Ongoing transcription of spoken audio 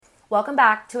Welcome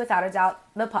back to Without a Doubt,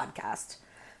 the podcast.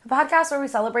 The podcast where we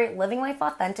celebrate living life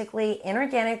authentically and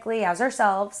organically as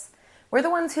ourselves. We're the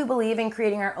ones who believe in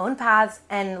creating our own paths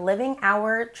and living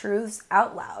our truths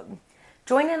out loud.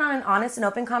 Join in on an honest and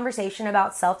open conversation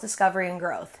about self-discovery and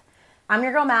growth. I'm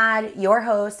your girl Mad, your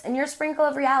host, and your sprinkle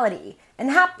of reality. And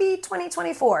happy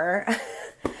 2024.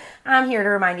 I'm here to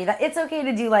remind you that it's okay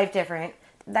to do life different,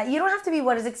 that you don't have to be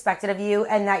what is expected of you,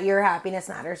 and that your happiness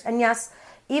matters. And yes,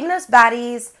 even us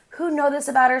baddies who know this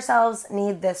about ourselves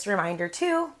need this reminder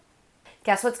too.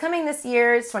 Guess what's coming this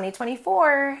year? It's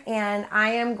 2024, and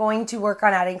I am going to work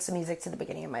on adding some music to the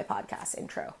beginning of my podcast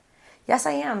intro. Yes,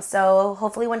 I am. So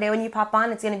hopefully one day when you pop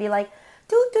on, it's going to be like,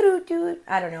 doo-doo-doo-doo.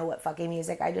 I don't know what fucking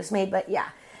music I just made, but yeah.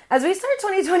 As we start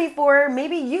 2024,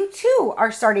 maybe you too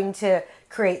are starting to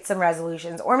create some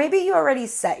resolutions, or maybe you already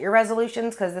set your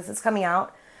resolutions because this is coming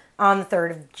out on the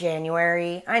 3rd of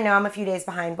January. I know I'm a few days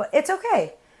behind, but it's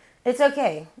okay. It's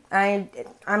okay. I'm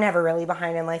never really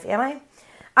behind in life, am I?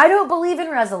 I don't believe in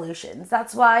resolutions.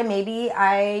 That's why maybe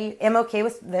I am okay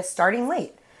with this starting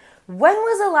late. When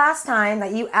was the last time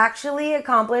that you actually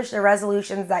accomplished the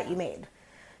resolutions that you made?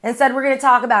 Instead, we're going to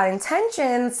talk about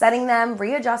intentions, setting them,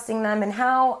 readjusting them, and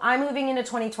how I'm moving into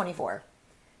 2024.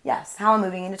 Yes, how I'm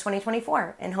moving into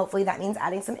 2024. And hopefully that means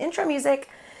adding some intro music.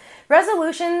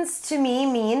 Resolutions to me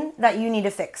mean that you need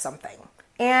to fix something.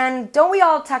 And don't we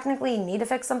all technically need to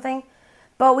fix something?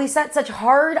 But we set such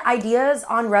hard ideas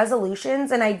on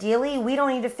resolutions, and ideally we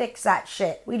don't need to fix that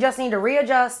shit. We just need to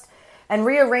readjust and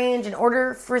rearrange in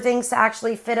order for things to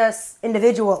actually fit us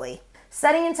individually.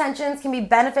 Setting intentions can be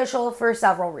beneficial for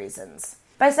several reasons.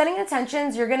 By setting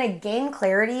intentions, you're going to gain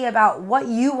clarity about what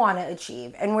you want to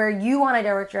achieve and where you want to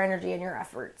direct your energy and your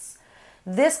efforts.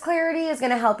 This clarity is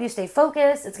going to help you stay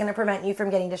focused. It's going to prevent you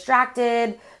from getting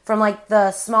distracted from like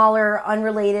the smaller,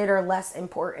 unrelated, or less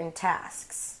important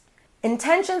tasks.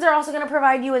 Intentions are also going to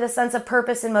provide you with a sense of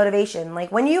purpose and motivation.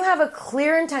 Like when you have a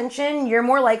clear intention, you're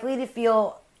more likely to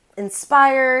feel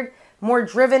inspired, more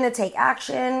driven to take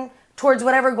action towards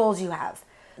whatever goals you have.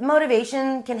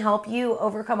 Motivation can help you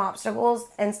overcome obstacles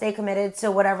and stay committed to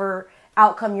whatever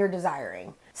outcome you're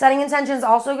desiring. Setting intentions is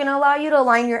also going to allow you to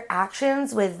align your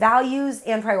actions with values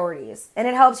and priorities. And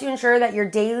it helps you ensure that your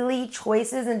daily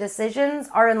choices and decisions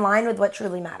are in line with what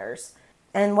truly matters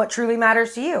and what truly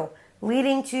matters to you,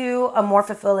 leading to a more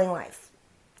fulfilling life.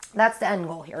 That's the end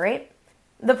goal here, right?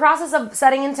 The process of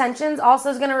setting intentions also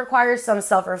is going to require some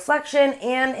self-reflection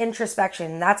and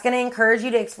introspection. That's going to encourage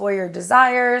you to explore your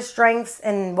desires, strengths,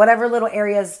 and whatever little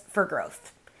areas for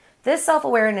growth. This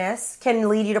self-awareness can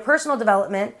lead you to personal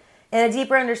development and a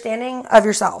deeper understanding of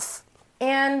yourself.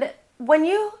 And when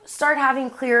you start having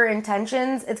clearer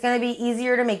intentions, it's going to be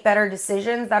easier to make better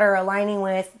decisions that are aligning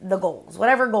with the goals,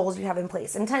 whatever goals you have in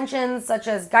place. Intentions such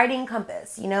as guiding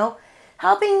compass,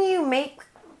 helping you make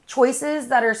choices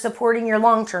that are supporting your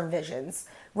long-term visions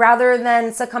rather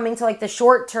than succumbing to like the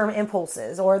short-term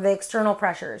impulses or the external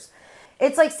pressures.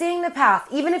 It's like seeing the path,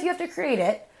 even if you have to create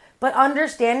it, but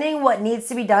understanding what needs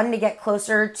to be done to get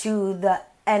closer to the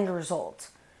end result.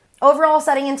 Overall,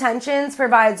 setting intentions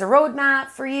provides a roadmap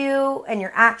for you and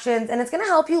your actions, and it's going to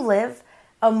help you live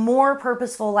a more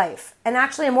purposeful life and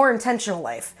actually a more intentional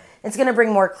life. It's going to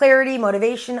bring more clarity,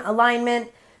 motivation,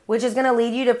 alignment, which is going to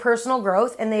lead you to personal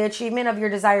growth and the achievement of your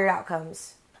desired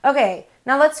outcomes. Okay,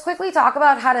 now let's quickly talk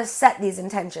about how to set these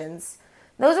intentions.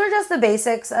 Those are just the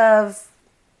basics of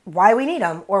why we need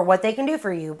them or what they can do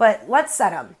for you, but let's set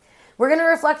them. We're going to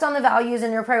reflect on the values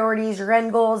and your priorities, your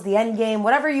end goals, the end game,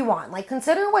 whatever you want. Like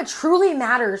consider what truly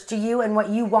matters to you and what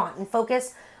you want and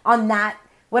focus on that,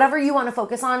 whatever you want to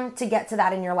focus on to get to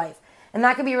that in your life. And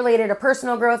that could be related to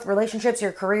personal growth, relationships,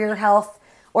 your career, health,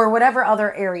 or whatever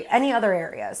other area, any other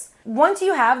areas. Once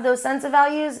you have those sense of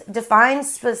values, define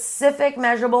specific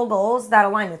measurable goals that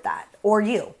align with that or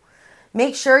you.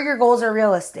 Make sure your goals are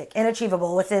realistic and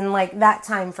achievable within like that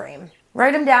time frame.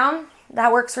 Write them down.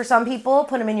 That works for some people.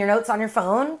 Put them in your notes on your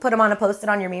phone, put them on a post-it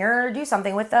on your mirror, or do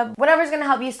something with them. Whatever's going to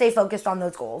help you stay focused on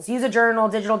those goals. Use a journal,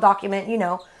 digital document,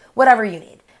 whatever you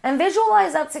need. And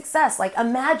visualize that success. Like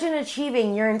imagine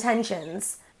achieving your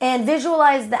intentions and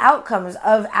visualize the outcomes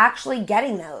of actually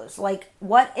getting those. Like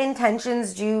what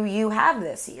intentions do you have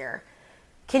this year?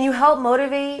 Can you help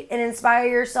motivate and inspire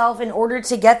yourself in order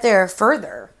to get there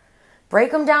further?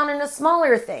 Break them down into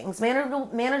smaller things,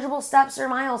 manageable steps or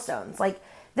milestones. Like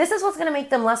this is what's going to make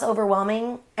them less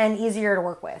overwhelming and easier to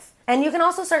work with. And you can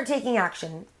also start taking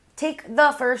action. Take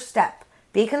the first step.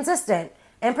 Be consistent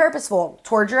and purposeful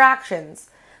towards your actions.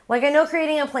 Like I know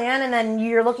creating a plan and then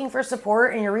you're looking for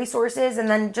support and your resources and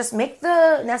then just make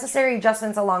the necessary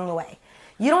adjustments along the way.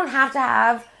 You don't have to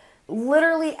have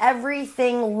literally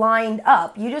everything lined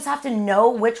up. You just have to know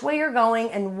which way you're going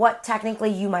and what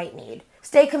technically you might need.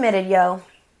 Stay committed, yo.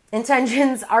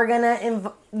 Intentions are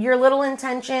gonna, your little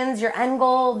intentions, your end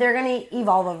goal, they're gonna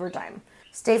evolve over time.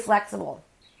 Stay flexible.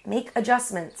 Make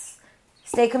adjustments.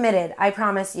 Stay committed, I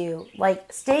promise you.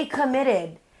 Like, stay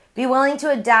committed. Be willing to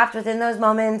adapt within those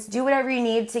moments. Do whatever you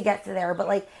need to get to there. But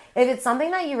like, if it's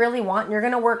something that you really want, you're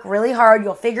gonna work really hard,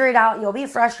 you'll figure it out, you'll be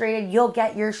frustrated, you'll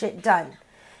get your shit done.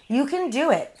 You can do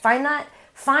it.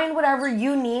 Find whatever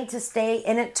you need to stay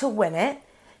in it to win it,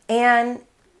 and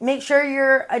make sure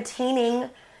you're attaining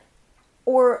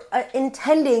or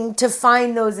intending to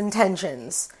find those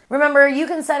intentions. Remember, you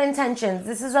can set intentions.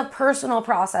 This is a personal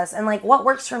process, and like what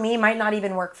works for me might not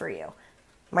even work for you.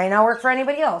 Might not work for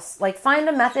anybody else. Like, find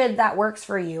a method that works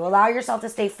for you. Allow yourself to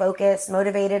stay focused,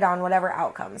 motivated on whatever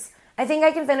outcomes. I think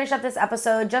I can finish up this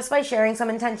episode just by sharing some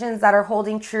intentions that are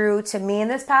holding true to me in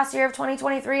this past year of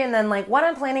 2023, and then like what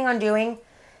I'm planning on doing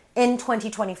in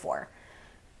 2024.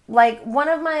 Like, one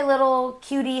of my little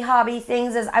cutie hobby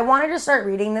things is I wanted to start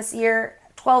reading this year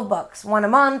 12 books, one a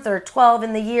month or 12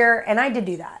 in the year, and I did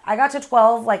do that. I got to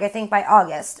 12, like I think by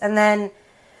August, and then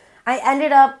I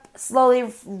ended up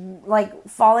slowly like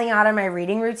falling out of my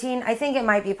reading routine. I think it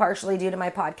might be partially due to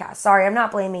my podcast. Sorry, I'm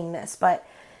not blaming this, but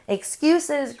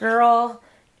excuses, girl.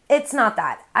 It's not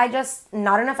that. I just,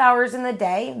 not enough hours in the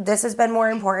day. This has been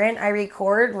more important. I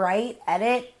record, write,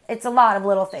 edit. It's a lot of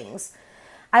little things.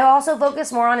 I also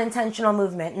focus more on intentional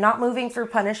movement, not moving for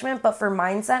punishment, but for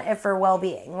mindset and for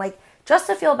well-being. Like, just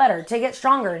to feel better, to get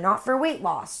stronger, not for weight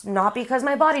loss, not because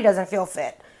my body doesn't feel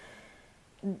fit.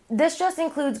 This just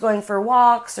includes going for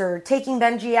walks or taking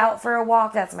Benji out for a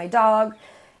walk. That's my dog.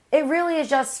 It really is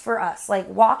just for us. Like,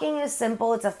 walking is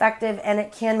simple, it's effective, and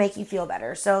it can make you feel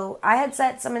better. So I had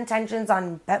set some intentions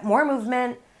on more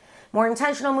movement, more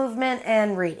intentional movement,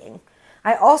 and reading.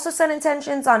 I also set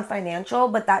intentions on financial,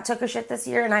 but that took a shit this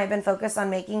year, and I have been focused on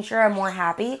making sure I'm more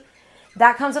happy.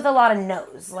 That comes with a lot of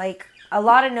no's. Like, a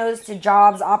lot of no's to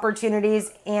jobs,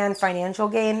 opportunities, and financial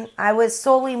gain. I was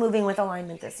solely moving with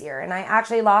alignment this year, and I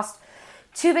actually lost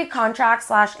 2 big contracts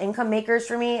 / income makers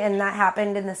for me, and that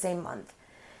happened in the same month.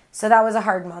 So that was a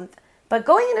hard month. But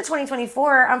going into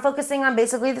 2024, I'm focusing on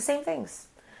basically the same things.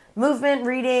 Movement,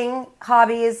 reading,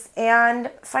 hobbies,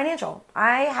 and financial.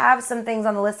 I have some things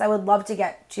on the list I would love to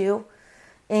get to,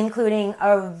 including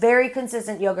a very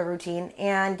consistent yoga routine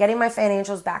and getting my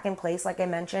financials back in place, like I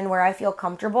mentioned, where I feel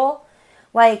comfortable.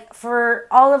 Like, for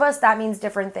all of us, that means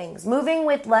different things. Moving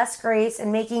with less grace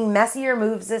and making messier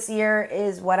moves this year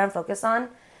is what I'm focused on.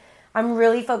 I'm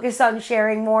really focused on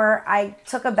sharing more. I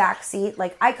took a back seat.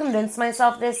 Like, I convinced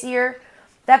myself this year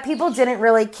that people didn't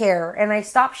really care, and I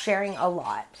stopped sharing a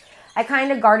lot. I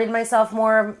kind of guarded myself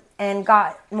more and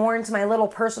got more into my little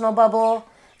personal bubble,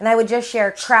 and I would just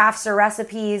share crafts or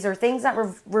recipes or things that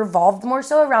revolved more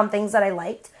so around things that I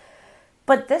liked.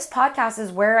 But this podcast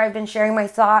is where I've been sharing my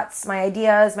thoughts, my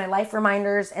ideas, my life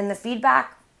reminders, and the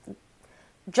feedback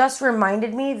just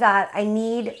reminded me that I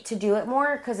need to do it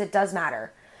more because it does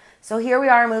matter. So here we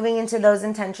are moving into those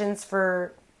intentions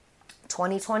for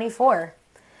 2024.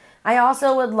 I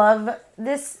also would love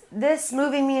this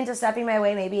moving me into stepping my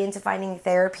way, maybe into finding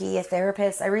therapy, a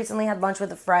therapist. I recently had lunch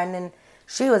with a friend, and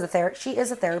she is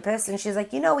a therapist, and she's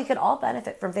like, we could all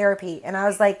benefit from therapy. And I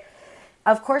was like,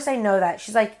 of course I know that.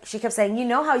 She kept saying, you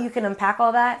know how you can unpack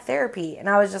all that? Therapy. And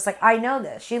I was just like, I know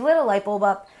this. She lit a light bulb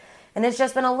up, and it's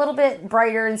just been a little bit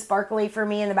brighter and sparkly for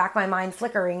me in the back of my mind,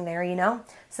 flickering there,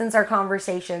 since our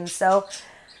conversation. So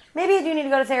maybe I do need to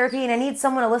go to therapy, and I need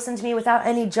someone to listen to me without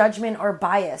any judgment or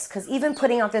bias. Because even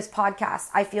putting out this podcast,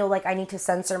 I feel like I need to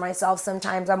censor myself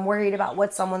sometimes. I'm worried about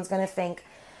what someone's going to think.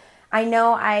 I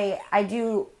know I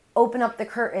do open up the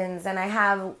curtains, and I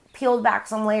have peeled back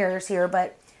some layers here,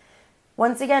 but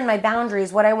once again, my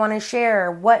boundaries, what I want to share,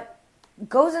 what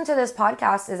goes into this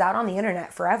podcast is out on the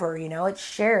internet forever, it's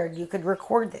shared. You could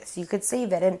record this, you could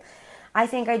save it. And I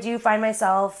think I do find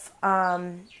myself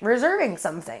reserving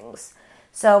some things.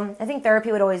 So I think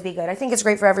therapy would always be good. I think it's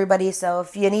great for everybody. So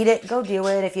if you need it, go do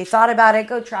it. If you thought about it,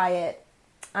 go try it.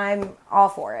 I'm all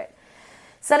for it.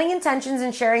 Setting intentions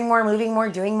and sharing more, moving more,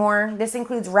 doing more. This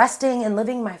includes resting and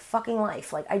living my fucking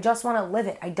life. Like, I just want to live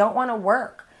it. I don't want to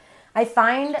work. I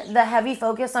find the heavy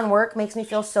focus on work makes me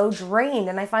feel so drained.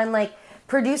 And I find like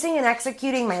producing and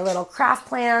executing my little craft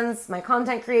plans, my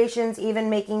content creations, even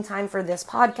making time for this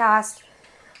podcast.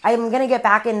 I'm going to get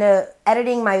back into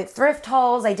editing my thrift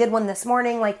hauls. I did one this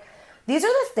morning. Like, these are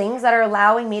the things that are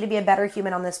allowing me to be a better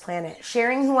human on this planet.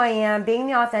 Sharing who I am, being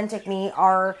the authentic me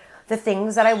are the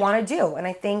things that I want to do. And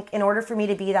I think in order for me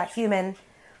to be that human,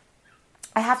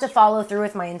 I have to follow through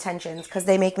with my intentions because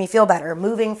they make me feel better.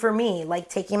 Moving for me, like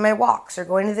taking my walks or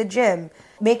going to the gym,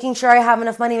 making sure I have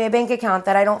enough money in my bank account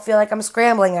that I don't feel like I'm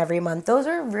scrambling every month. Those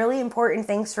are really important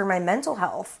things for my mental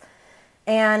health.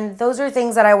 And those are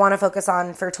things that I want to focus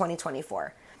on for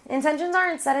 2024. Intentions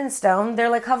aren't set in stone. They're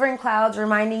like hovering clouds,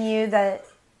 reminding you that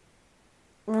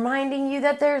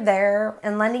they're there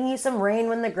and lending you some rain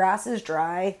when the grass is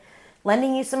dry,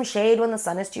 lending you some shade when the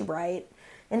sun is too bright.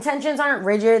 Intentions aren't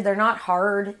rigid, they're not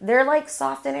hard, they're like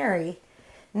soft and airy.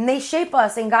 And they shape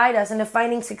us and guide us into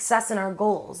finding success in our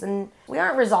goals. And we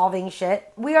aren't resolving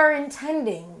shit, we are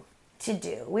intending to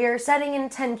do. We are setting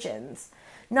intentions.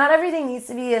 Not everything needs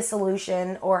to be a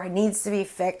solution or needs to be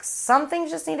fixed. Some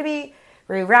things just need to be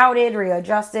rerouted,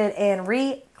 readjusted, and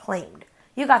reclaimed.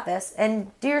 You got this.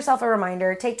 And do yourself a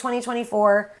reminder. Take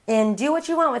 2024 and do what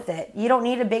you want with it. You don't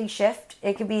need a big shift.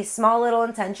 It could be small little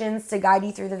intentions to guide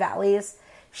you through the valleys.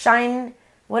 Shine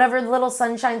whatever little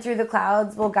sunshine through the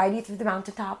clouds will guide you through the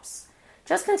mountaintops.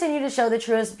 Just continue to show the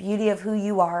truest beauty of who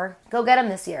you are. Go get them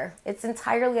this year. It's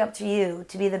entirely up to you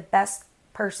to be the best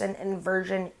person and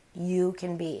version you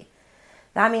can be.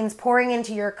 That means pouring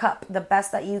into your cup the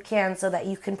best that you can so that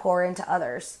you can pour into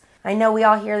others. I know we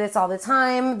all hear this all the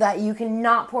time, that you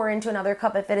cannot pour into another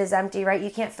cup if it is empty, right?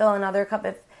 You can't fill another cup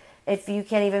if you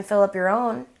can't even fill up your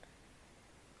own.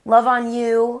 Love on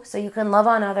you so you can love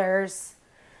on others.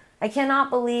 I cannot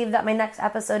believe that my next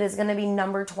episode is going to be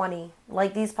number 20.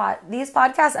 Like these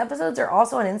podcast episodes are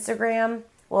also on Instagram.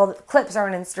 Well, the clips are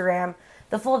on Instagram.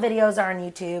 The full videos are on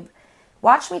YouTube.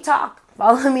 Watch me talk.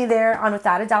 Follow me there on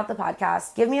Without a Doubt the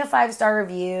podcast. Give me a 5-star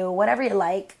review, whatever you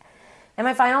like. And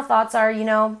my final thoughts are, you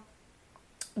have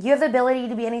the ability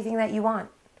to be anything that you want.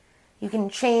 You can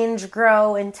change,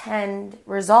 grow, intend,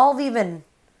 resolve even,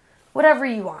 whatever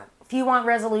you want. If you want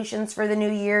resolutions for the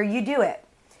new year, you do it.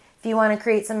 If you want to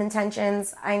create some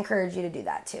intentions, I encourage you to do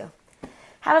that too.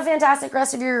 Have a fantastic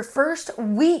rest of your first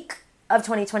week of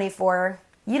 2024.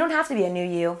 You don't have to be a new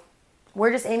you.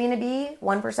 We're just aiming to be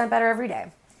 1% better every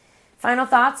day. Final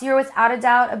thoughts, you're without a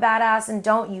doubt a badass and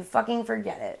don't you fucking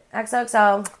forget it.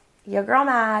 XOXO, your girl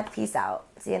Matt. Peace out.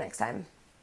 See you next time.